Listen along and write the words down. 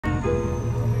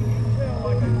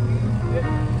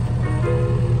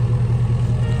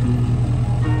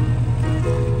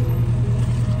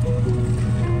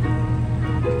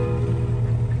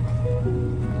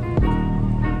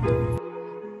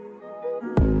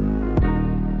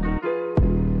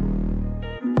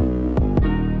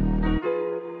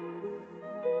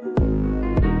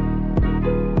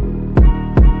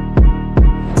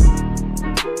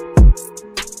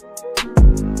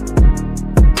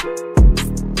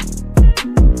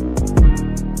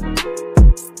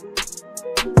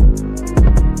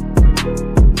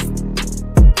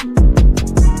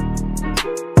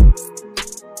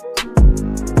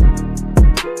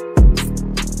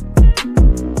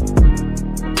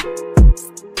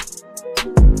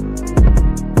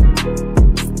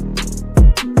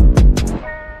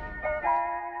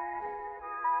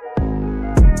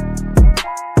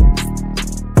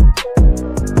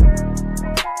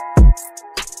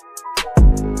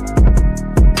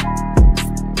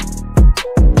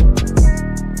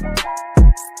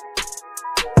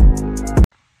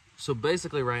So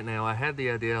basically right now, I had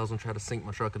the idea I was gonna try to sink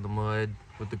my truck in the mud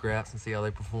with the graps and see how they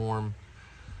perform.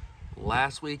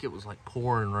 Last week it was like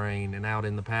pouring rain, and out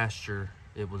in the pasture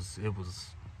it was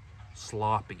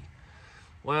sloppy.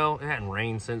 Well, it hadn't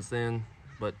rained since then,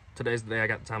 but today's the day I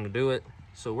got the time to do it.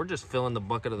 So we're just filling the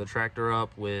bucket of the tractor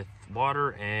up with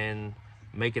water and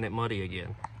making it muddy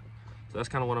again. So that's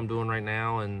kind of what I'm doing right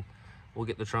now, and we'll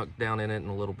get the trunk down in it in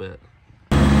a little bit.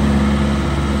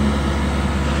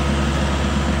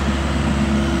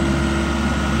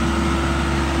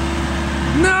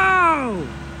 No!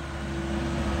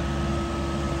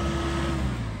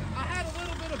 I had a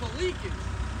little bit of a leakage.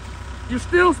 You're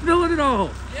still spilling it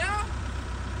all. Yeah?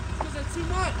 It's because it's too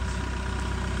much.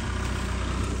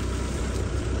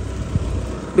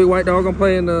 Big white dog gonna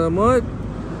play in the mud?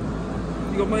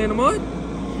 You gonna play in the mud?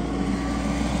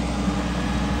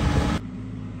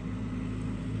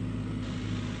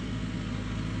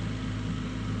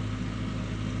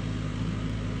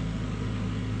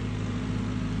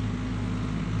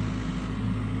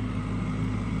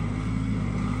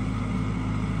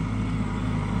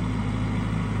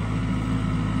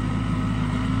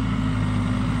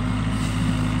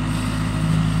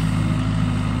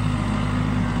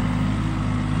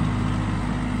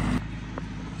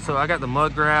 So I got the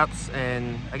mud graps,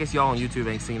 and I guess y'all on YouTube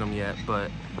ain't seen them yet,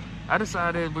 but I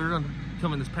decided we were gonna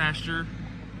come in this pasture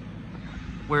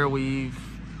where we've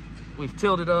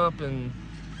tilled it up and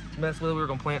messed with it. We were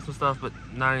gonna plant some stuff, but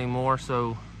not anymore.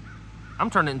 So I'm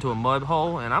turning it into a mud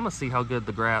hole, and I'm gonna see how good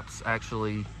the graps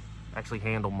actually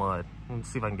handle mud, and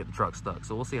see if I can get the truck stuck.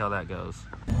 So we'll see how that goes.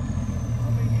 I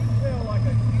mean, you can tell like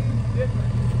a huge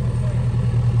difference.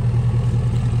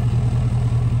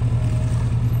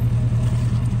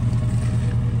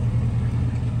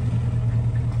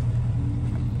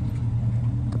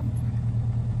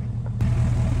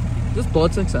 This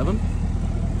blood 6.7?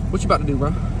 What you about to do, bro?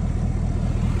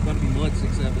 About to be mud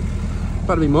 6.7.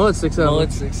 About to be mud 6.7. Mud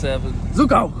 6.7.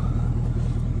 Zuko!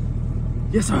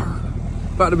 Yes, sir.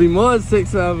 About to be mud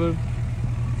 6.7.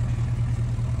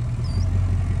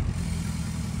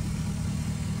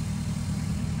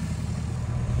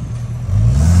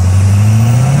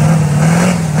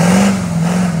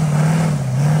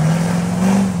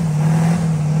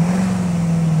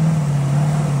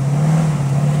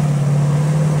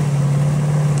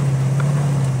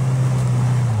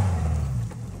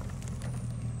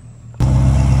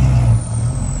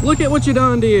 Look at what you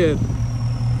done did.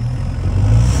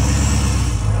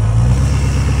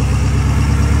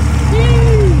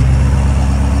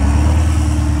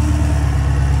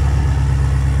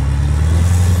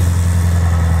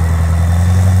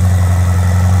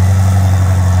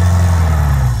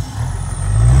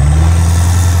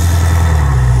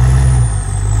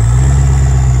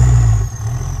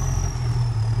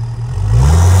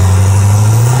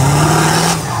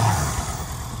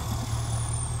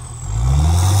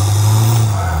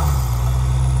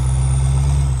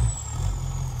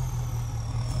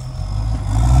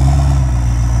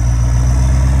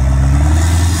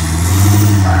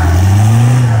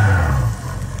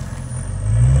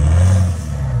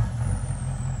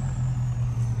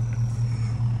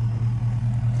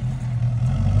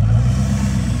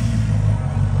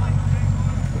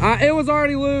 It was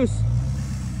already loose.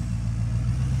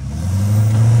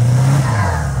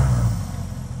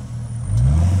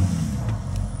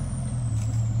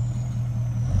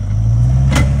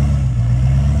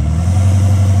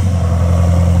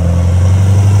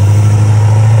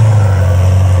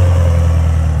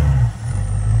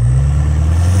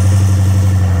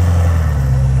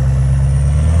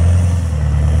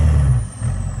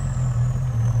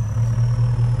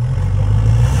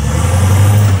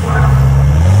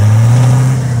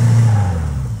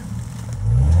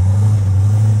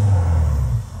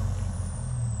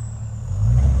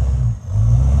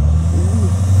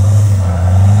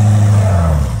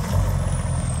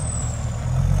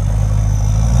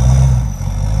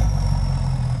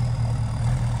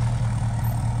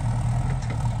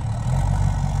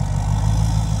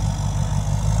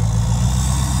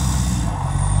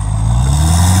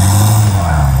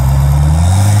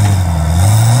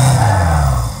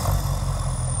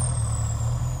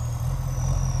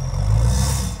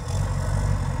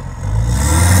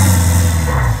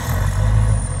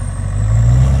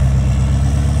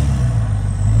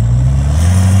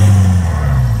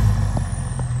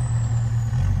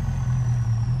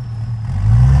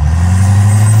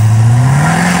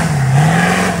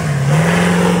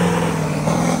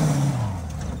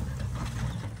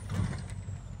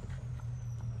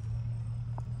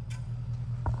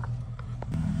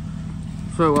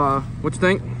 So, what you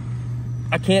think?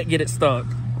 I can't get it stuck.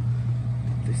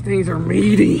 These things are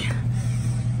meaty.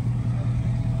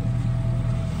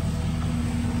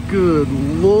 Good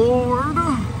Lord.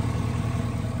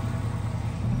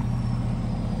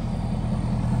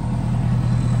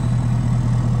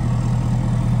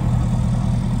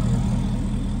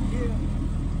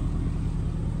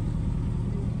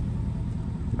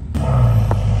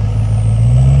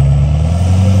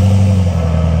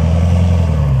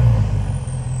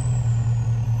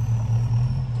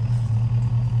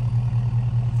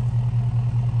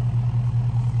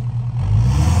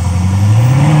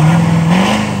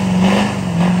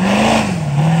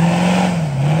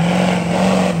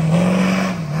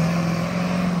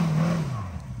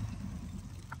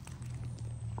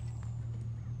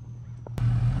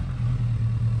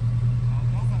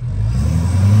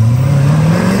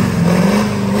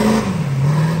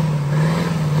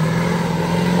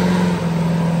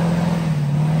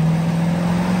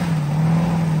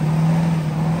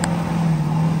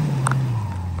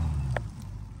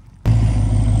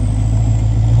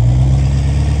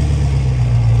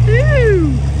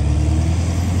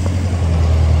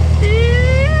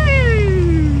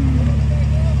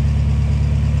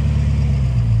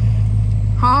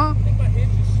 Huh? I think my hitch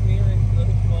is smearing the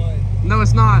mud. No,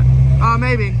 it's not.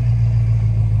 Maybe.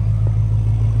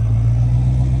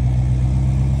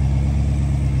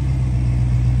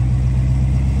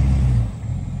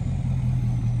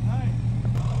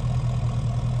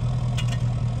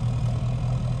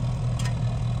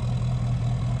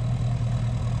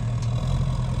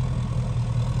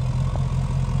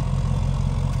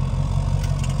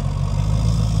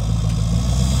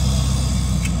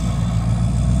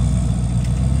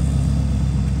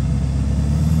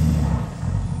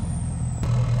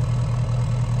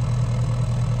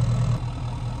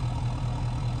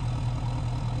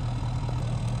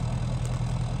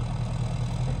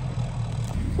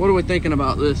 What are we thinking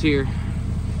about this here?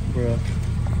 Bro,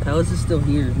 how is this still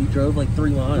here? We drove like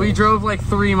 3 miles. We drove like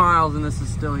 3 miles and this is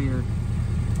still here.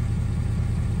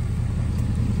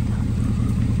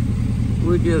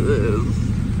 Look at this.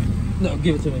 No,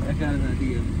 give it to me. I got an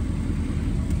idea.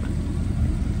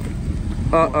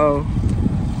 Uh-oh.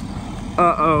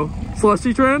 Uh-oh.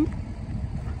 Celesti trend?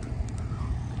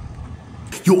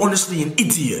 You're honestly an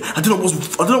idiot. I don't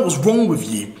know what's wrong with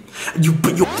you.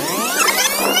 But you're.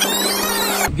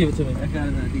 Give it to me. I got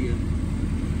an idea.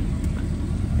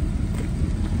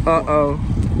 Uh-oh.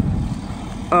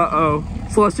 Uh-oh.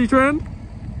 Celesti trend?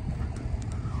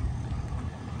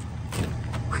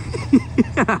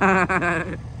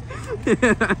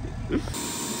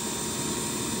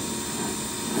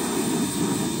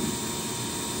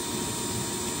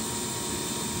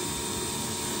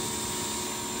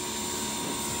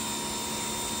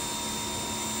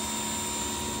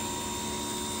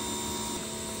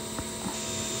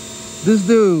 This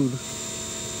dude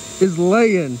is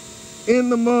laying in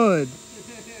the mud.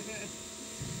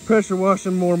 Pressure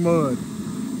washing more mud.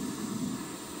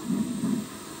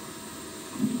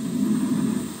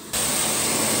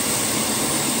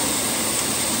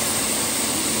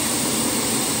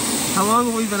 How long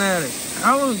have we been at it?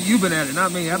 How long have you been at it?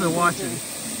 Not me, I've been watching.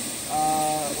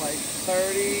 Like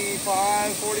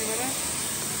 35, 40 minutes.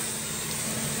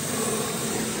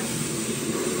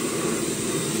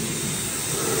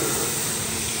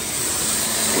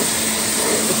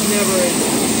 It's never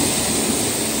ending.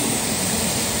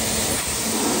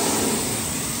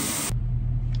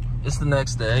 It's the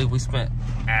next day. We spent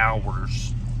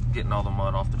hours getting all the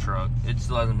mud off the truck. It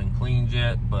still hasn't been cleaned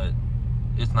yet, but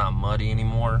it's not muddy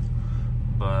anymore.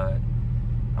 But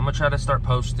I'm gonna try to start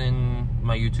posting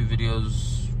my YouTube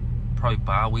videos probably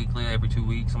bi-weekly, every 2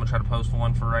 weeks. I'm gonna try to post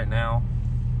one for right now.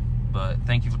 But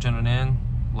thank you for tuning in.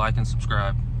 Like and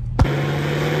subscribe.